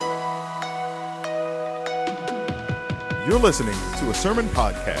You're listening to a sermon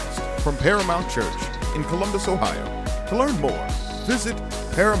podcast from Paramount Church in Columbus, Ohio. To learn more, visit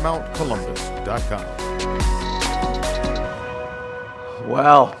ParamountColumbus.com.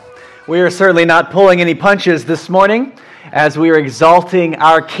 Well, we are certainly not pulling any punches this morning as we are exalting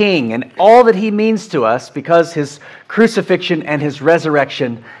our King and all that He means to us because His crucifixion and His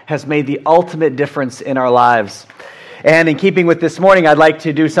resurrection has made the ultimate difference in our lives. And in keeping with this morning, I'd like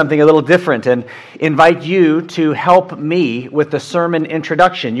to do something a little different and invite you to help me with the sermon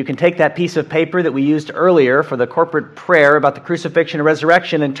introduction. You can take that piece of paper that we used earlier for the corporate prayer about the crucifixion and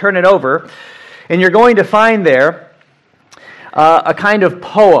resurrection and turn it over, and you're going to find there a kind of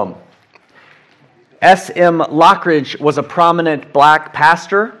poem. S.M. Lockridge was a prominent black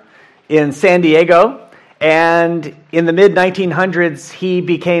pastor in San Diego, and in the mid-1900s, he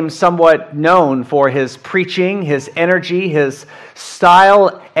became somewhat known for his preaching, his energy, his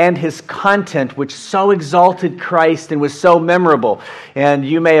style, and his content, which so exalted Christ and was so memorable. And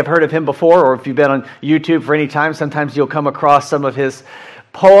you may have heard of him before, or if you've been on YouTube for any time, sometimes you'll come across some of his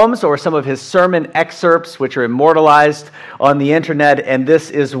poems or some of his sermon excerpts, which are immortalized on the internet, and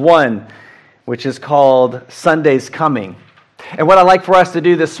this is one which is called Sunday's Coming. And what I'd like for us to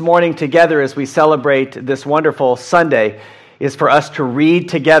do this morning together as we celebrate this wonderful Sunday is for us to read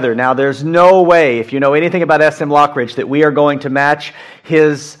together. Now, there's no way, if you know anything about S.M. Lockridge, that we are going to match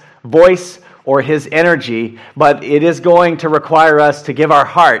his voice or his energy, but it is going to require us to give our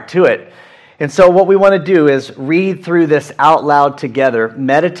heart to it. And so what we want to do is read through this out loud together,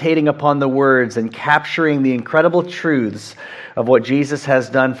 meditating upon the words and capturing the incredible truths of what Jesus has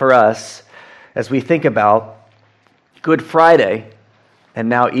done for us as we think about Good Friday and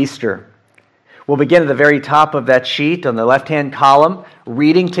now Easter. We'll begin at the very top of that sheet on the left-hand column,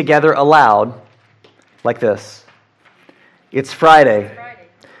 reading together aloud like this. It's Friday.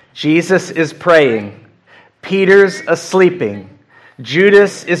 Jesus is praying. Peter's asleeping.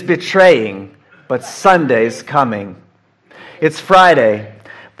 Judas is betraying, but Sunday's coming. It's Friday.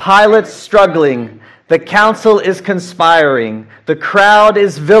 Pilate's struggling. The council is conspiring. The crowd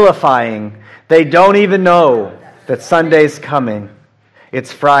is vilifying. They don't even know that Sunday's coming.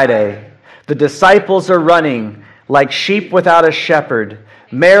 It's Friday. The disciples are running like sheep without a shepherd.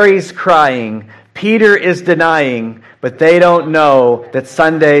 Mary's crying. Peter is denying, but they don't know that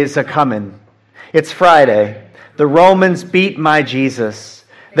Sunday's a-coming. It's Friday. The Romans beat my Jesus.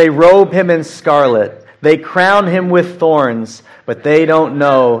 They robe him in scarlet. They crown him with thorns, but they don't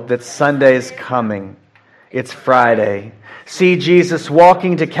know that Sunday's coming. It's Friday. See Jesus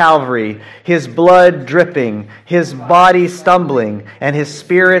walking to Calvary, his blood dripping, his body stumbling, and his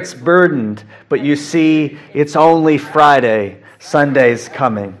spirit's burdened. But you see, it's only Friday. Sunday's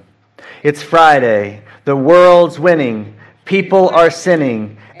coming. It's Friday. The world's winning. People are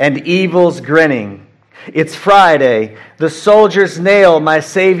sinning, and evil's grinning. It's Friday. The soldiers nail my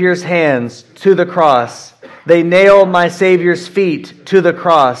Savior's hands to the cross. They nail my Savior's feet to the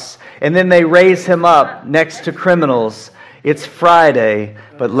cross, and then they raise him up next to criminals. It's Friday,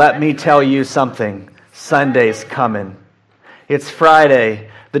 but let me tell you something. Sunday's coming. It's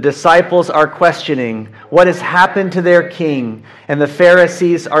Friday. The disciples are questioning what has happened to their king, and the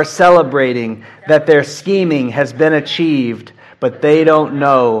Pharisees are celebrating that their scheming has been achieved, but they don't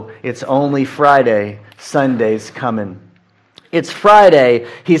know it's only Friday. Sunday's coming. It's Friday.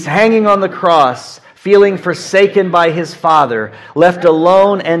 He's hanging on the cross, feeling forsaken by his Father, left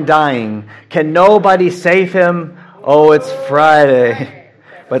alone and dying. Can nobody save him? Oh, it's Friday,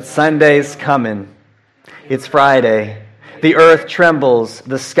 but Sunday's coming. It's Friday. The earth trembles.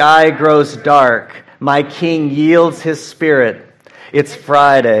 The sky grows dark. My King yields his spirit. It's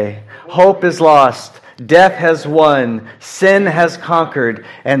Friday. Hope is lost. Death has won. Sin has conquered.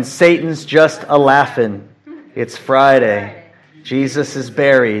 And Satan's just a-laughing. It's Friday. Jesus is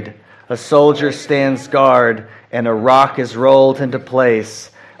buried. A soldier stands guard. And a rock is rolled into place.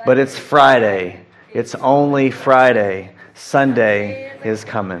 But it's Friday. It's only Friday. Sunday is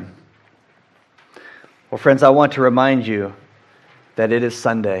coming. Well, friends, I want to remind you that it is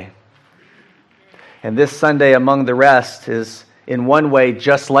Sunday. And this Sunday, among the rest, is in one way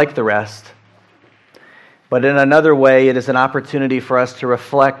just like the rest. But in another way, it is an opportunity for us to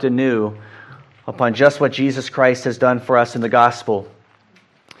reflect anew upon just what Jesus Christ has done for us in the gospel.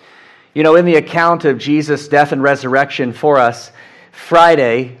 You know, in the account of Jesus' death and resurrection for us,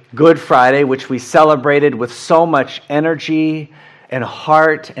 Friday, Good Friday, which we celebrated with so much energy and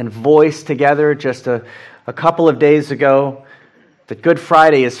heart and voice together just a couple of days ago, that Good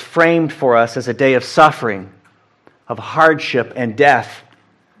Friday is framed for us as a day of suffering, of hardship and death.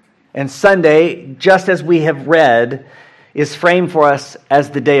 And Sunday, just as we have read, is framed for us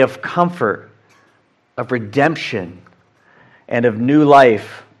as the day of comfort, of redemption, and of new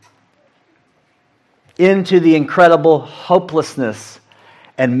life into the incredible hopelessness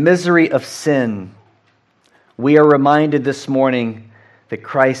and misery of sin, we are reminded this morning that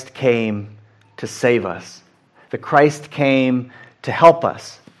Christ came to save us, that Christ came to help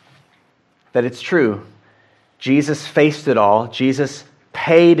us, that it's true. Jesus faced it all. Jesus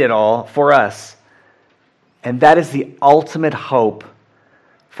paid it all for us. And that is the ultimate hope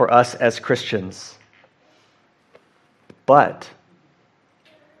for us as Christians. But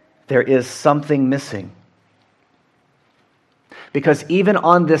there is something missing. Because even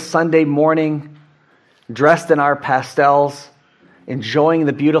on this Sunday morning, dressed in our pastels, enjoying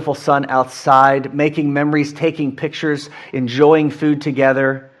the beautiful sun outside, making memories, taking pictures, enjoying food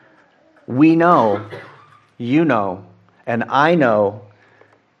together, we know, you know, and I know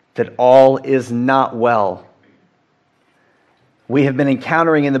that all is not well. We have been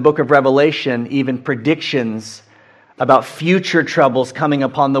encountering in the book of Revelation even predictions about future troubles coming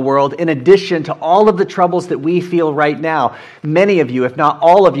upon the world, in addition to all of the troubles that we feel right now. Many of you, if not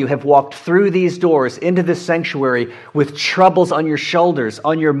all of you, have walked through these doors into this sanctuary with troubles on your shoulders,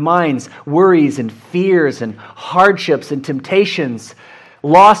 on your minds, worries and fears and hardships and temptations,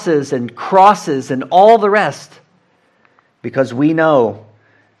 losses and crosses and all the rest, because we know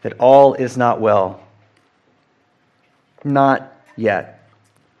that all is not well. Not yet.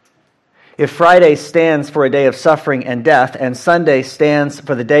 If Friday stands for a day of suffering and death, and Sunday stands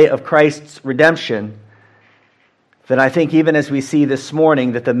for the day of Christ's redemption, then I think even as we see this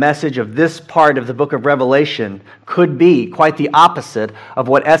morning that the message of this part of the book of Revelation could be quite the opposite of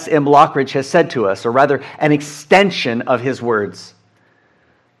what S.M. Lockridge has said to us, or rather an extension of his words.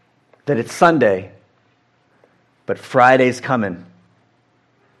 That it's Sunday, but Friday's coming.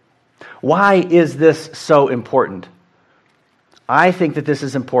 Why is this so important? I think that this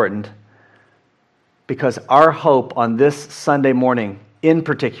is important because our hope on this Sunday morning in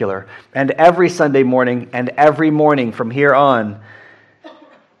particular, and every Sunday morning and every morning from here on,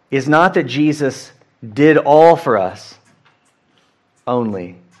 is not that Jesus did all for us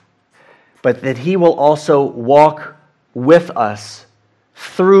only, but that he will also walk with us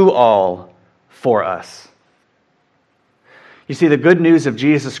through all for us. You see, the good news of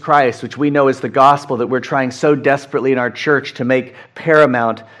Jesus Christ, which we know is the gospel that we're trying so desperately in our church to make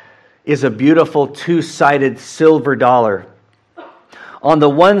paramount, is a beautiful two-sided silver dollar. On the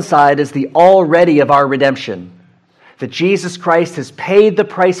one side is the already of our redemption, that Jesus Christ has paid the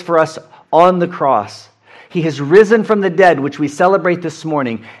price for us on the cross. He has risen from the dead, which we celebrate this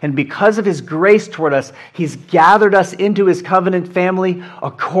morning, and because of his grace toward us, he's gathered us into his covenant family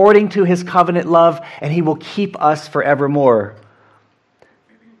according to his covenant love, and he will keep us forevermore.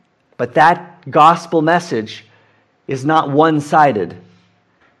 But that gospel message is not one-sided.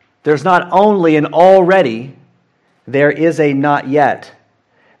 There's not only an already, there is a not yet.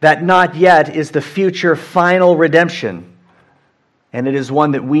 That not yet is the future final redemption. And it is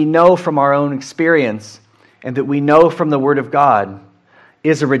one that we know from our own experience and that we know from the Word of God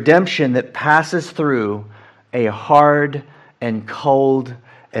is a redemption that passes through a hard and cold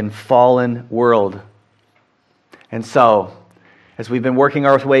and fallen world. And so, as we've been working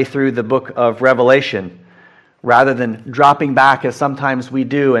our way through the book of Revelation, rather than dropping back as sometimes we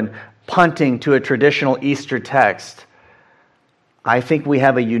do and punting to a traditional Easter text, I think we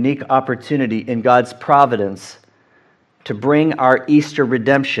have a unique opportunity in God's providence to bring our Easter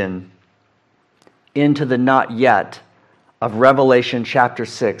redemption into the not yet of Revelation chapter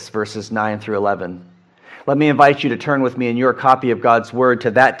 6, verses 9 through 11. Let me invite you to turn with me in your copy of God's Word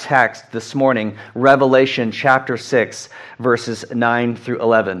to that text this morning, Revelation chapter 6, verses 9 through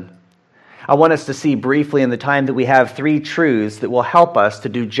 11. I want us to see briefly in the time that we have three truths that will help us to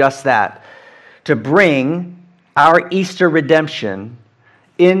do just that, to bring our Easter redemption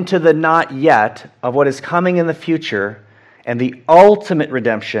into the not yet of what is coming in the future and the ultimate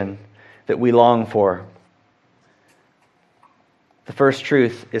redemption that we long for. The first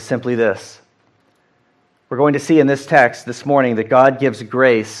truth is simply this. We're going to see in this text this morning that God gives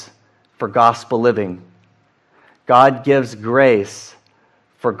grace for gospel living. God gives grace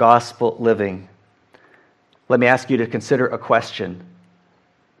for gospel living. Let me ask you to consider a question.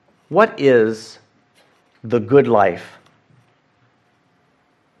 What is the good life?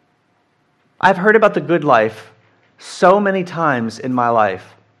 I've heard about the good life so many times in my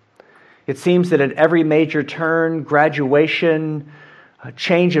life. It seems that at every major turn, graduation, a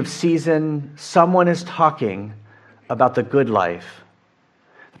change of season, someone is talking about the good life.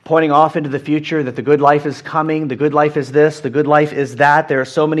 Pointing off into the future that the good life is coming, the good life is this, the good life is that. There are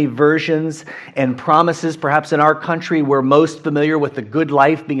so many versions and promises. Perhaps in our country, we're most familiar with the good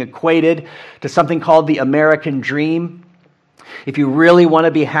life being equated to something called the American dream. If you really want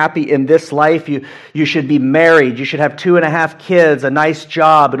to be happy in this life, you should be married. You should have 2.5 kids, a nice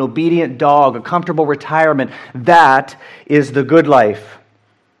job, an obedient dog, a comfortable retirement. That is the good life.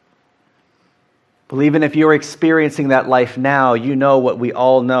 But even if you're experiencing that life now, you know what we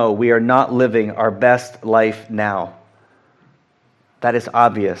all know. We are not living our best life now. That is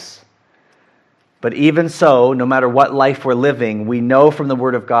obvious. But even so, no matter what life we're living, we know from the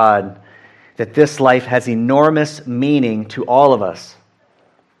Word of God that this life has enormous meaning to all of us.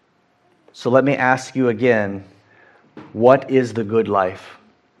 So let me ask you again, what is the good life?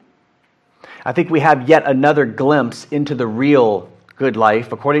 I think we have yet another glimpse into the real good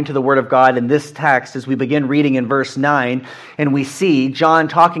life, according to the Word of God in this text, as we begin reading in verse 9, and we see John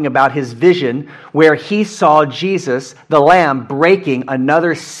talking about his vision where he saw Jesus, the Lamb, breaking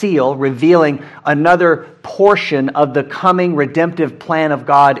another seal, revealing another portion of the coming redemptive plan of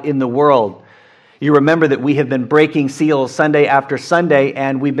God in the world. You remember that we have been breaking seals Sunday after Sunday,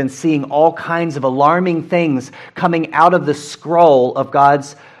 and we've been seeing all kinds of alarming things coming out of the scroll of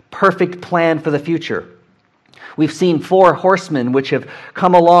God's perfect plan for the future. We've seen 4 horsemen which have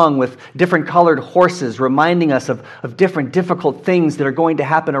come along with different colored horses, reminding us of different difficult things that are going to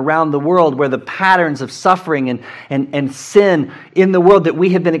happen around the world, where the patterns of suffering and sin in the world that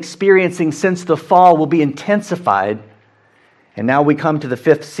we have been experiencing since the fall will be intensified. And now we come to the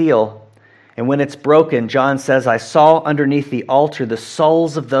 5th seal. And when it's broken, John says, I saw underneath the altar the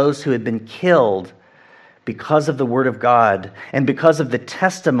souls of those who had been killed because of the word of God and because of the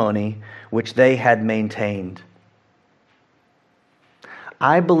testimony which they had maintained.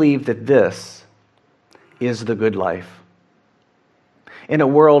 I believe that this is the good life. In a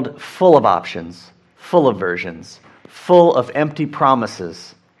world full of options, full of versions, full of empty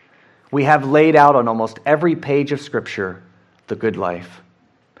promises, we have laid out on almost every page of Scripture the good life.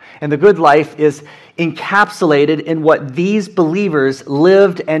 And the good life is encapsulated in what these believers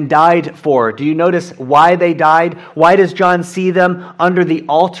lived and died for. Do you notice why they died? Why does John see them under the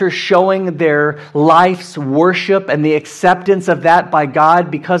altar showing their life's worship and the acceptance of that by God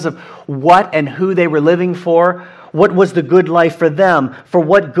because of what and who they were living for? What was the good life for them? For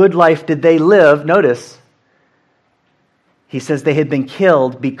what good life did they live? Notice, he says they had been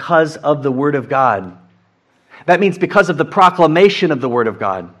killed because of the Word of God. That means because of the proclamation of the Word of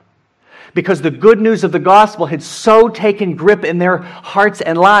God. Because the good news of the gospel had so taken grip in their hearts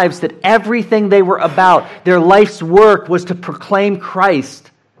and lives that everything they were about, their life's work, was to proclaim Christ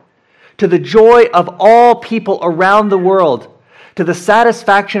to the joy of all people around the world, to the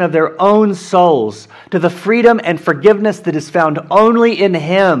satisfaction of their own souls, to the freedom and forgiveness that is found only in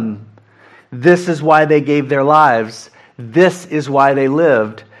Him. This is why they gave their lives. This is why they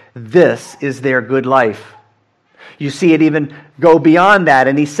lived. This is their good life. You see it even go beyond that.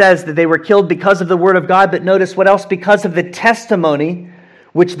 And he says that they were killed because of the word of God, but notice what else? Because of the testimony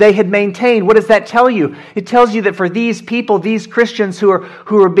which they had maintained. What does that tell you? It tells you that for these people, these Christians who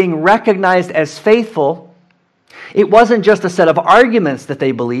are being recognized as faithful, it wasn't just a set of arguments that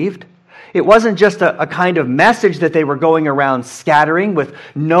they believed. It wasn't just a kind of message that they were going around scattering with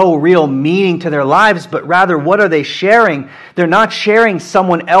no real meaning to their lives, but rather, what are they sharing? They're not sharing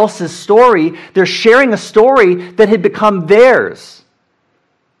someone else's story. They're sharing a story that had become theirs.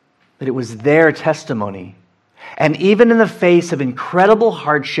 That it was their testimony. And even in the face of incredible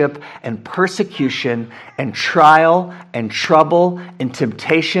hardship and persecution and trial and trouble and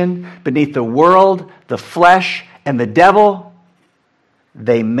temptation beneath the world, the flesh, and the devil,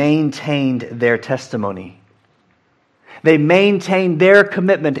 they maintained their testimony. They maintained their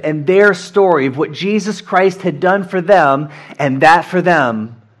commitment and their story of what Jesus Christ had done for them, and that for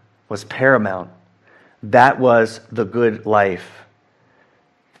them was paramount. That was the good life.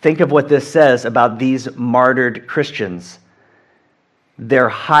 Think of what this says about these martyred Christians. Their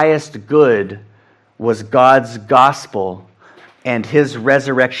highest good was God's gospel and His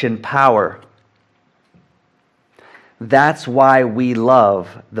resurrection power. That's why we love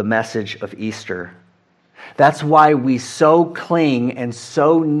the message of Easter. That's why we so cling and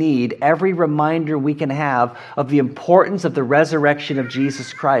so need every reminder we can have of the importance of the resurrection of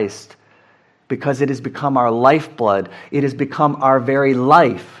Jesus Christ, because it has become our lifeblood. It has become our very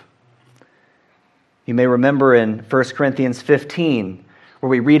life. You may remember in 1 Corinthians 15, where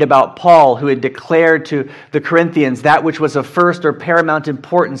we read about Paul, who had declared to the Corinthians that which was of first or paramount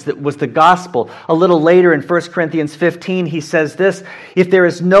importance, that was the gospel. A little later in 1 Corinthians 15, he says this, if there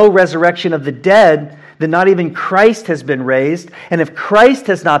is no resurrection of the dead, then not even Christ has been raised. And if Christ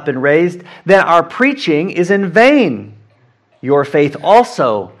has not been raised, then our preaching is in vain. Your faith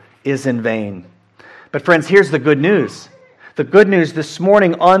also is in vain. But friends, here's the good news. The good news this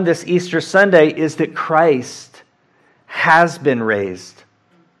morning on this Easter Sunday is that Christ has been raised.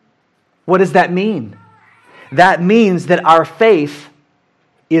 What does that mean? That means that our faith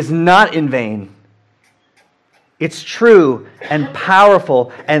is not in vain. It's true and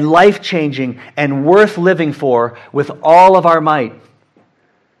powerful and life-changing and worth living for with all of our might.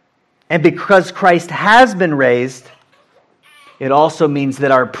 And because Christ has been raised, it also means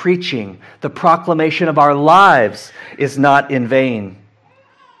that our preaching, the proclamation of our lives, is not in vain.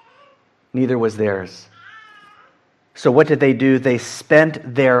 Neither was theirs. So what did they do? They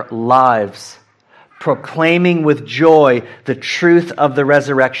spent their lives proclaiming with joy the truth of the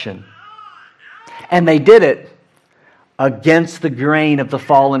resurrection. And they did it against the grain of the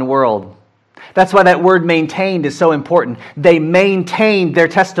fallen world. That's why that word maintained is so important. They maintained their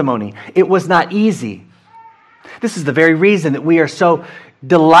testimony. It was not easy. This is the very reason that we are so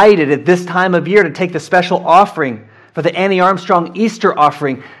delighted at this time of year to take the special offering for the Annie Armstrong Easter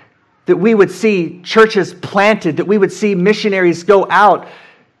offering, that we would see churches planted, that we would see missionaries go out,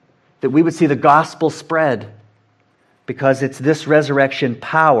 that we would see the gospel spread, because it's this resurrection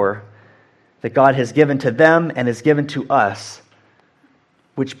power that God has given to them and has given to us,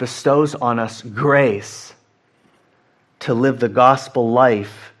 which bestows on us grace to live the gospel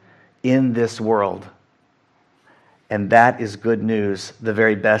life in this world. And that is good news, the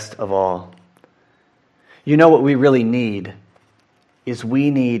very best of all. You know what we really need is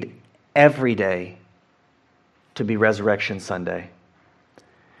we need every day to be Resurrection Sunday.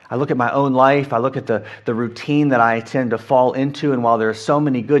 I look at my own life, I look at the routine that I tend to fall into, and while there are so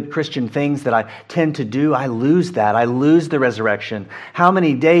many good Christian things that I tend to do, I lose that. I lose the resurrection. How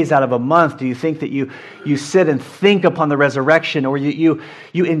many days out of a month do you think that you sit and think upon the resurrection, or you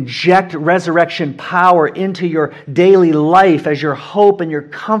inject resurrection power into your daily life as your hope and your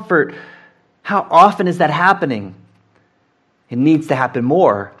comfort? How often is that happening? It needs to happen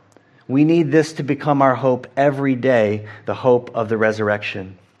more. We need this to become our hope every day, the hope of the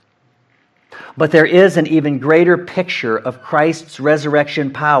resurrection. But there is an even greater picture of Christ's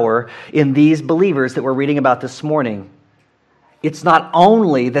resurrection power in these believers that we're reading about this morning. It's not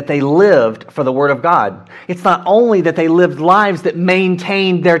only that they lived for the Word of God. It's not only that they lived lives that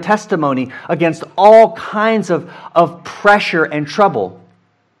maintained their testimony against all kinds of pressure and trouble.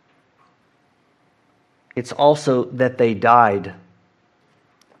 It's also that they died.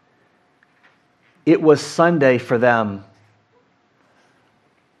 It was Sunday for them,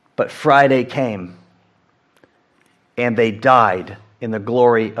 but Friday came, and they died in the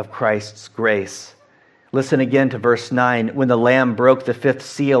glory of Christ's grace. Listen again to verse 9. When the Lamb broke the fifth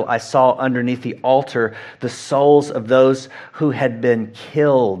seal, I saw underneath the altar the souls of those who had been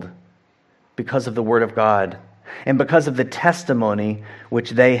killed because of the word of God and because of the testimony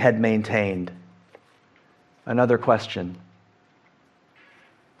which they had maintained. Another question.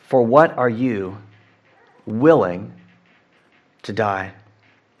 For what are you willing to die?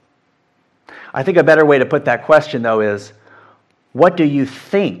 I think a better way to put that question, though, is, what do you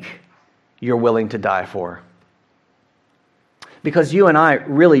think you're willing to die for? Because you and I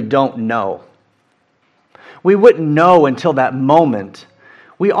really don't know. We wouldn't know until that moment.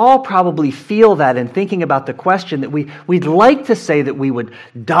 We all probably feel that in thinking about the question, that we'd like to say that we would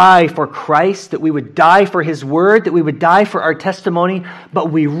die for Christ, that we would die for His Word, that we would die for our testimony,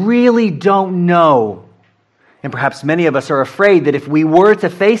 but we really don't know. And perhaps many of us are afraid that if we were to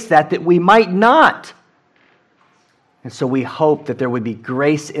face that we might not. And so we hope that there would be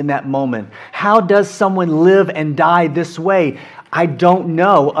grace in that moment. How does someone live and die this way? I don't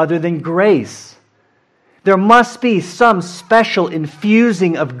know, other than grace. There must be some special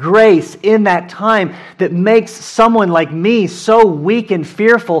infusing of grace in that time that makes someone like me, so weak and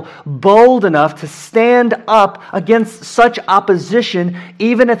fearful, bold enough to stand up against such opposition,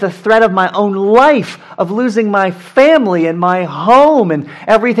 even at the threat of my own life, of losing my family and my home and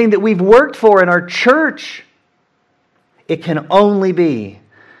everything that we've worked for in our church. It can only be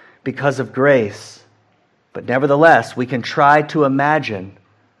because of grace. But nevertheless, we can try to imagine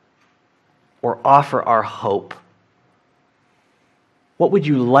or offer our hope. What would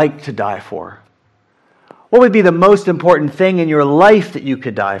you like to die for? What would be the most important thing in your life that you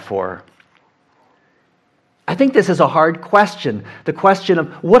could die for? I think this is a hard question. The question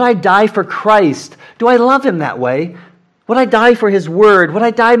of, would I die for Christ? Do I love Him that way? Would I die for His Word? Would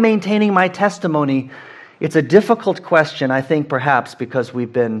I die maintaining my testimony? It's a difficult question, I think, perhaps because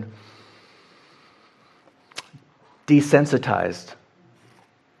we've been desensitized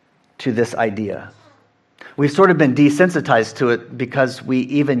to this idea. We've sort of been desensitized to it because we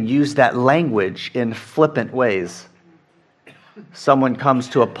even use that language in flippant ways. Someone comes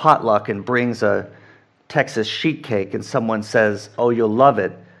to a potluck and brings a Texas sheet cake, and someone says, "Oh, you'll love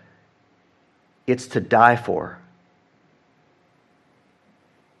it. It's to die for."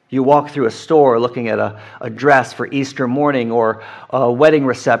 You walk through a store looking at a dress for Easter morning or a wedding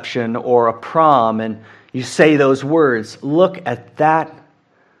reception or a prom, and you say those words, "Look at that.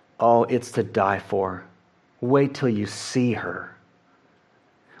 Oh, it's to die for. Wait till you see her."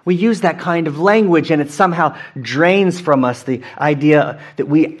 We use that kind of language, and it somehow drains from us the idea that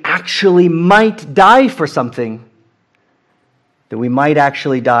we actually might die for something, that we might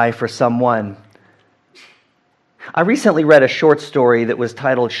actually die for someone. I recently read a short story that was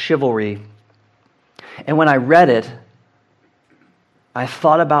titled Chivalry, and when I read it, I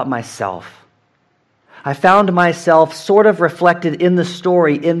thought about myself. I found myself sort of reflected in the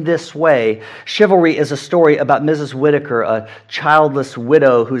story in this way. Chivalry is a story about Mrs. Whitaker, a childless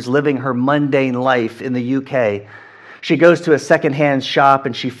widow who's living her mundane life in the UK. She goes to a secondhand shop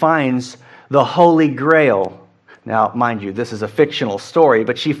and she finds the Holy Grail. Now, mind you, this is a fictional story,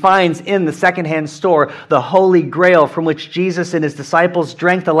 but she finds in the secondhand store the Holy Grail from which Jesus and his disciples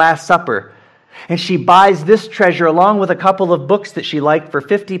drank the Last Supper. And she buys this treasure along with a couple of books that she liked for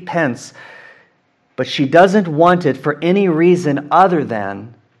 50 pence. But she doesn't want it for any reason other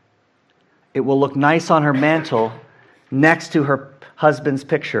than it will look nice on her mantle next to her husband's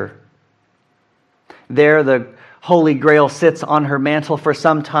picture. There, the Holy Grail sits on her mantle for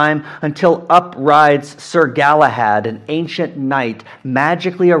some time until up rides Sir Galahad, an ancient knight,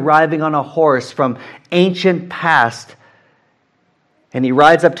 magically arriving on a horse from ancient past. And he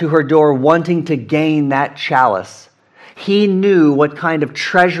rides up to her door wanting to gain that chalice. He knew what kind of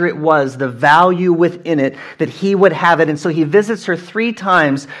treasure it was, the value within it, that he would have it. And so he visits her 3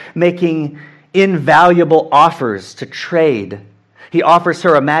 times, making invaluable offers to trade. He offers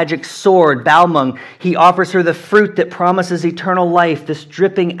her a magic sword, Balmung. He offers her the fruit that promises eternal life, this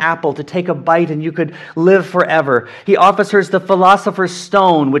dripping apple, to take a bite and you could live forever. He offers her the philosopher's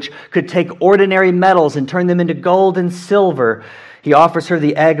stone, which could take ordinary metals and turn them into gold and silver. He offers her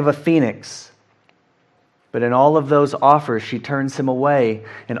the egg of a phoenix. But in all of those offers, she turns him away,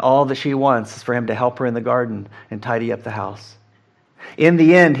 and all that she wants is for him to help her in the garden and tidy up the house. In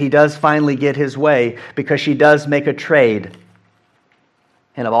the end, he does finally get his way because she does make a trade.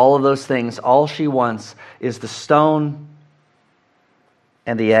 And of all of those things, all she wants is the stone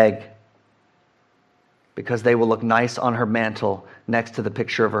and the egg, because they will look nice on her mantle next to the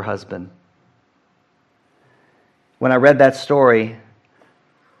picture of her husband. When I read that story,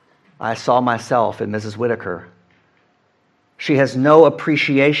 I saw myself in Mrs. Whitaker. She has no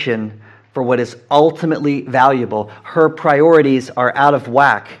appreciation for what is ultimately valuable. Her priorities are out of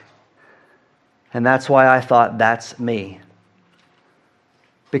whack. And that's why I thought, that's me.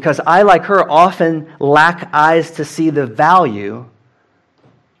 Because I, like her, often lack eyes to see the value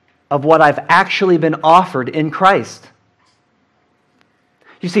of what I've actually been offered in Christ.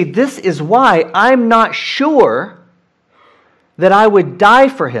 You see, this is why I'm not sure that I would die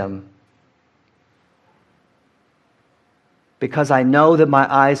for him. Because I know that my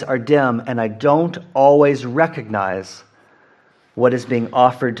eyes are dim and I don't always recognize what is being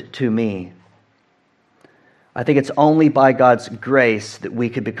offered to me. I think it's only by God's grace that we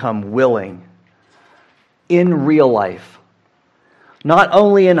could become willing in real life, not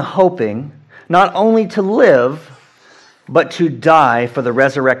only in hoping, not only to live, but to die for the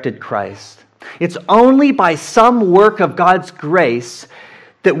resurrected Christ. It's only by some work of God's grace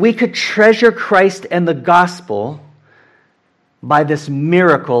that we could treasure Christ and the gospel by this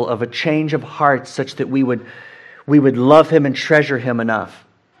miracle of a change of heart such that we would love him and treasure him enough.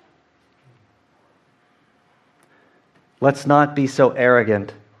 Let's not be so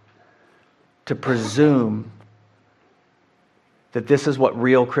arrogant to presume that this is what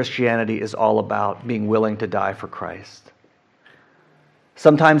real Christianity is all about, being willing to die for Christ.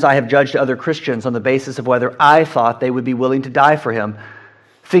 Sometimes I have judged other Christians on the basis of whether I thought they would be willing to die for him,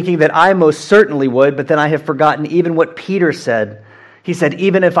 thinking that I most certainly would, but then I have forgotten even what Peter said. He said,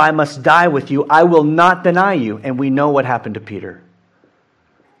 "Even if I must die with you, I will not deny you." And we know what happened to Peter.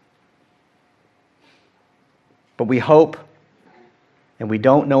 But we hope, and we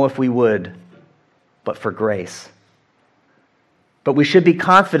don't know if we would, but for grace. But we should be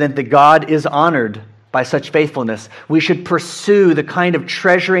confident that God is honored by such faithfulness. We should pursue the kind of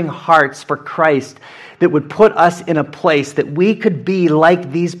treasuring hearts for Christ that would put us in a place that we could be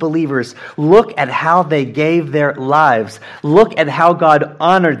like these believers. Look at how they gave their lives. Look at how God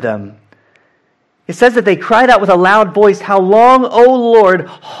honored them. It says that they cried out with a loud voice, "How long, O Lord,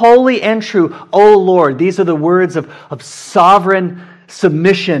 holy and true, O Lord." These are the words of sovereign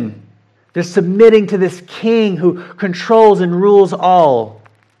submission. They're submitting to this king who controls and rules all.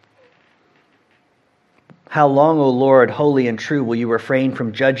 "How long, O Lord, holy and true, will you refrain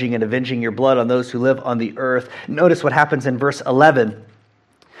from judging and avenging your blood on those who live on the earth?" Notice what happens in verse 11.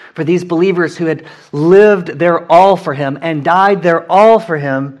 For these believers who had lived their all for him and died their all for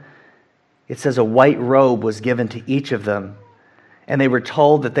him, it says a white robe was given to each of them. And they were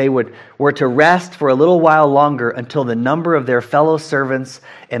told that they were to rest for a little while longer until the number of their fellow servants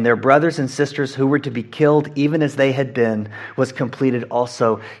and their brothers and sisters who were to be killed, even as they had been, was completed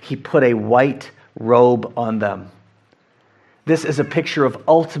also. He put a white robe on them. This is a picture of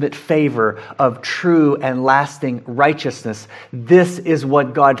ultimate favor, of true and lasting righteousness. This is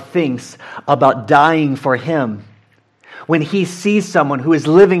what God thinks about dying for him. When he sees someone who is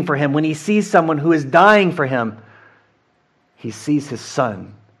living for him, when he sees someone who is dying for him, he sees his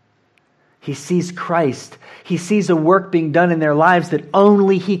Son. He sees Christ. He sees a work being done in their lives that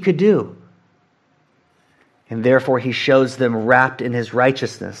only he could do. And therefore he shows them wrapped in his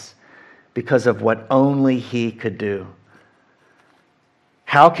righteousness because of what only he could do.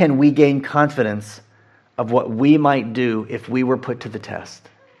 How can we gain confidence of what we might do if we were put to the test?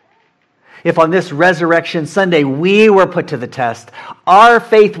 If on this Resurrection Sunday we were put to the test, our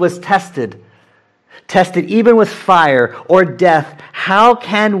faith was tested even with fire or death, how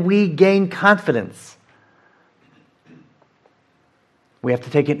can we gain confidence? We have to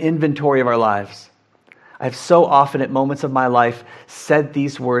take an inventory of our lives. I've so often at moments of my life said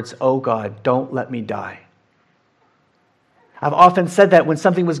these words, "Oh God, don't let me die." I've often said that when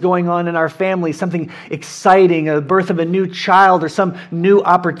something was going on in our family, something exciting, a birth of a new child or some new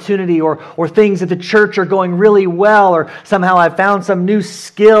opportunity, or things at the church are going really well, or somehow I found some new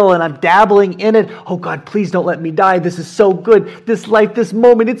skill and I'm dabbling in it. Oh God, please don't let me die. This is so good. This life, this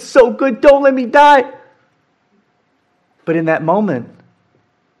moment, it's so good. Don't let me die. But in that moment,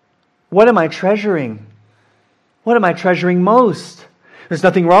 what am I treasuring? What am I treasuring most? There's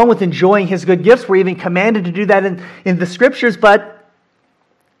nothing wrong with enjoying his good gifts. We're even commanded to do that in the scriptures, but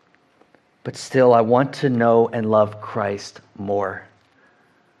still I want to know and love Christ more.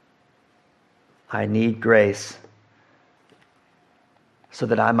 I need grace so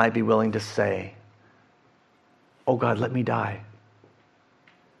that I might be willing to say, "Oh God, let me die.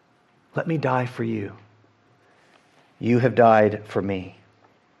 Let me die for you. You have died for me."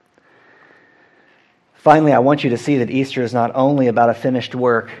 Finally, I want you to see that Easter is not only about a finished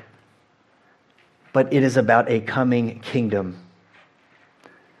work, but it is about a coming kingdom.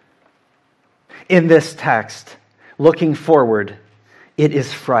 In this text, looking forward, it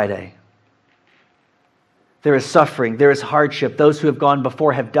is Friday. There is suffering, there is hardship. Those who have gone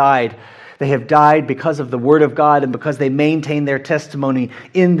before have died. They have died because of the Word of God and because they maintain their testimony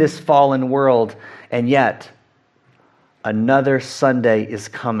in this fallen world. And yet, another Sunday is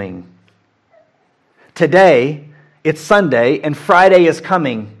coming. Today, it's Sunday, and Friday is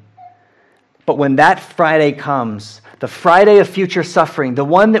coming. But when that Friday comes, the Friday of future suffering, the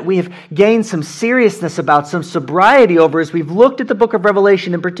one that we have gained some seriousness about, some sobriety over as we've looked at the book of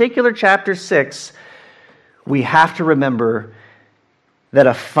Revelation, in particular chapter 6, we have to remember that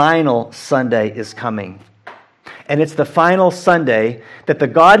a final Sunday is coming. And it's the final Sunday that the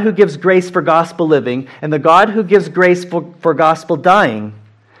God who gives grace for gospel living and the God who gives grace for gospel dying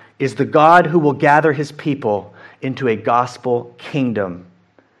is the God who will gather his people into a gospel kingdom.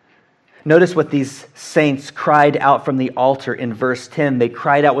 Notice what these saints cried out from the altar in verse 10. They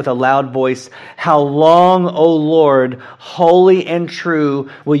cried out with a loud voice, "How long, O Lord, holy and true,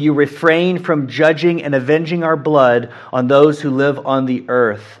 will you refrain from judging and avenging our blood on those who live on the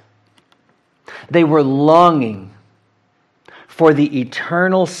earth?" They were longing for the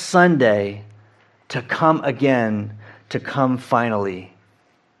eternal Sunday to come again, to come finally.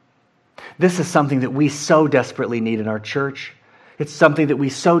 This is something that we so desperately need in our church. It's something that we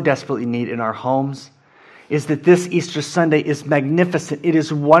so desperately need in our homes, is that this Easter Sunday is magnificent. It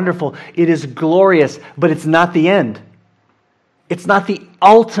is wonderful. It is glorious, but it's not the end. It's not the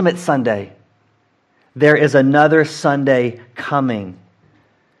ultimate Sunday. There is another Sunday coming.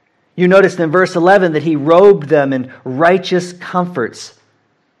 You noticed in verse 11 that he robed them in righteous comforts.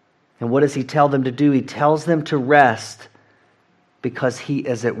 And what does he tell them to do? He tells them to rest because he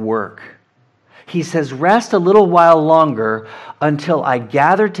is at work. He says, "Rest a little while longer until I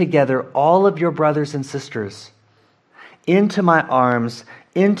gather together all of your brothers and sisters into my arms,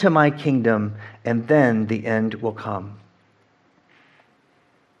 into my kingdom, and then the end will come."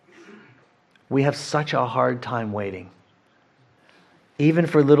 We have such a hard time waiting, even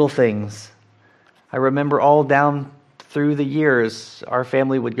for little things. I remember all down through the years, our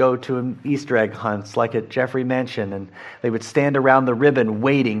family would go to Easter egg hunts like at Jeffrey Mansion, and they would stand around the ribbon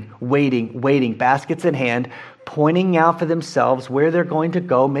waiting, baskets in hand, pointing out for themselves where they're going to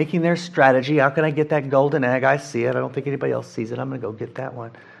go, making their strategy. How can I get that golden egg? I see it. I don't think anybody else sees it. I'm going to go get that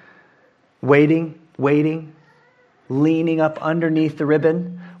one. Waiting, leaning up underneath the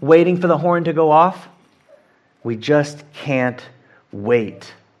ribbon, waiting for the horn to go off? We just can't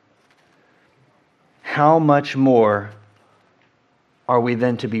wait. How much more are we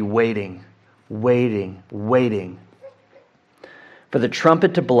then to be waiting for the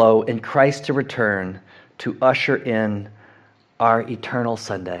trumpet to blow and Christ to return to usher in our eternal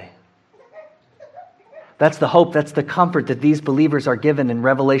Sunday? That's the hope, that's the comfort that these believers are given in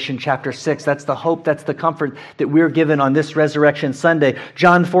Revelation chapter 6. That's the hope, that's the comfort that we're given on this Resurrection Sunday.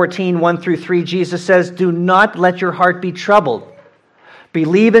 John 14, 1-3, Jesus says, "Do not let your heart be troubled.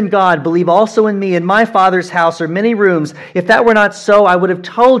 Believe in God, believe also in me. In my Father's house are many rooms. If that were not so, I would have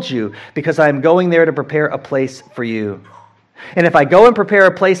told you, because I am going there to prepare a place for you. And if I go and prepare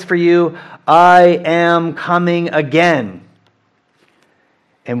a place for you, I am coming again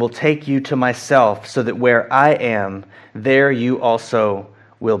and will take you to myself, so that where I am, there you also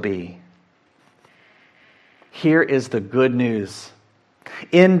will be." Here is the good news.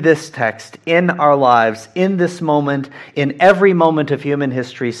 In this text, in our lives, in this moment, in every moment of human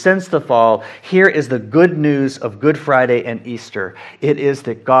history since the fall, here is the good news of Good Friday and Easter. It is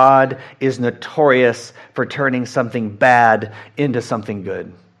that God is notorious for turning something bad into something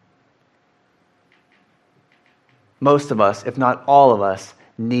good. Most of us, if not all of us,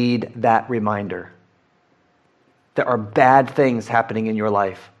 need that reminder. There are bad things happening in your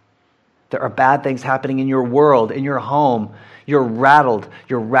life. There are bad things happening in your world, in your home. You're rattled.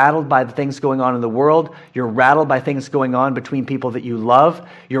 You're rattled by the things going on in the world. You're rattled by things going on between people that you love.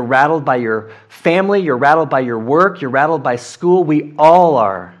 You're rattled by your family. You're rattled by your work. You're rattled by school. We all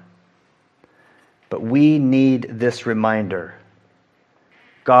are. But we need this reminder.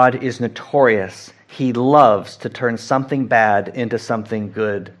 God is notorious. He loves to turn something bad into something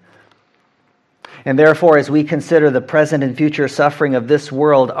good. And therefore, as we consider the present and future suffering of this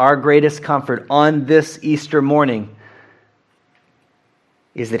world, our greatest comfort on this Easter morning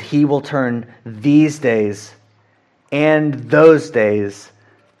is that He will turn these days and those days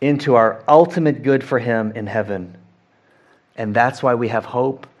into our ultimate good for Him in heaven. And that's why we have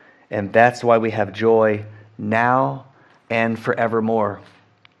hope, and that's why we have joy now and forevermore.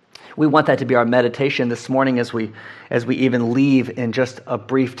 We want that to be our meditation this morning as we even leave in just a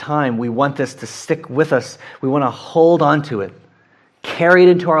brief time. We want this to stick with us. We want to hold on to it, carry it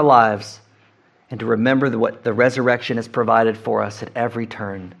into our lives, and to remember what the resurrection has provided for us at every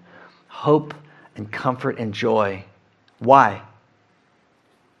turn. Hope and comfort and joy. Why?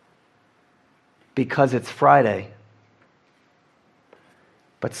 Because it's Friday,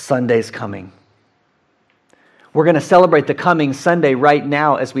 but Sunday's coming. We're going to celebrate the coming Sunday right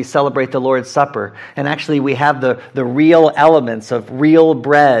now as we celebrate the Lord's Supper. And actually we have the real elements of real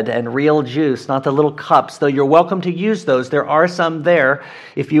bread and real juice, not the little cups, though you're welcome to use those. There are some there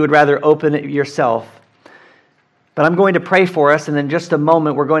if you would rather open it yourself. But I'm going to pray for us, and in just a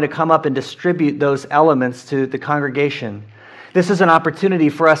moment we're going to come up and distribute those elements to the congregation. This is an opportunity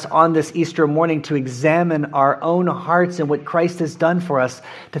for us on this Easter morning to examine our own hearts and what Christ has done for us,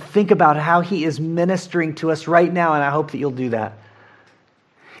 to think about how He is ministering to us right now, and I hope that you'll do that.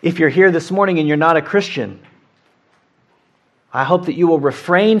 If you're here this morning and you're not a Christian, I hope that you will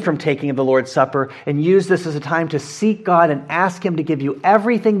refrain from taking of the Lord's Supper and use this as a time to seek God and ask Him to give you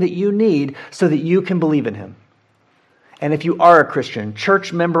everything that you need so that you can believe in Him. And if you are a Christian,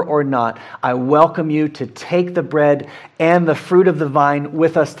 church member or not, I welcome you to take the bread and the fruit of the vine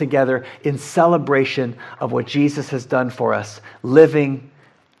with us together in celebration of what Jesus has done for us, living,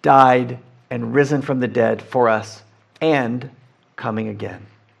 died, and risen from the dead for us, and coming again.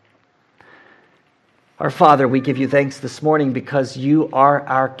 Our Father, we give you thanks this morning because you are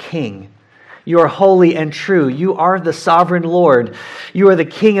our King. You are holy and true. You are the sovereign Lord. You are the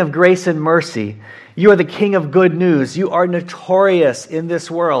King of grace and mercy. You are the King of good news. You are notorious in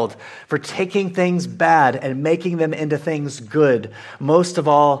this world for taking things bad and making them into things good. Most of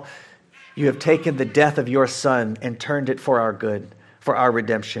all, you have taken the death of your Son and turned it for our good, for our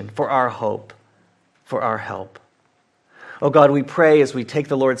redemption, for our hope, for our help. Oh God, we pray as we take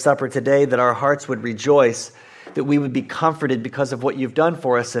the Lord's Supper today that our hearts would rejoice, that we would be comforted because of what you've done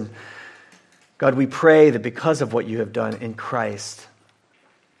for us. And God, we pray that because of what you have done in Christ,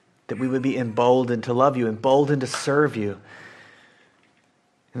 that we would be emboldened to love you, emboldened to serve you,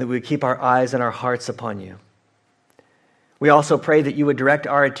 and that we would keep our eyes and our hearts upon you. We also pray that you would direct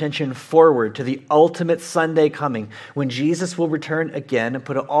our attention forward to the ultimate Sunday coming, when Jesus will return again and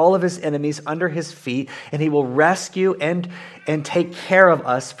put all of his enemies under his feet, and he will rescue and take care of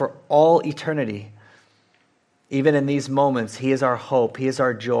us for all eternity. Even in these moments, he is our hope, he is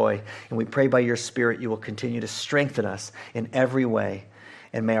our joy, and we pray by your Spirit you will continue to strengthen us in every way.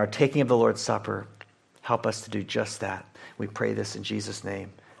 And may our taking of the Lord's Supper help us to do just that. We pray this in Jesus'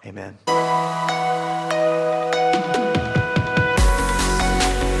 name. Amen.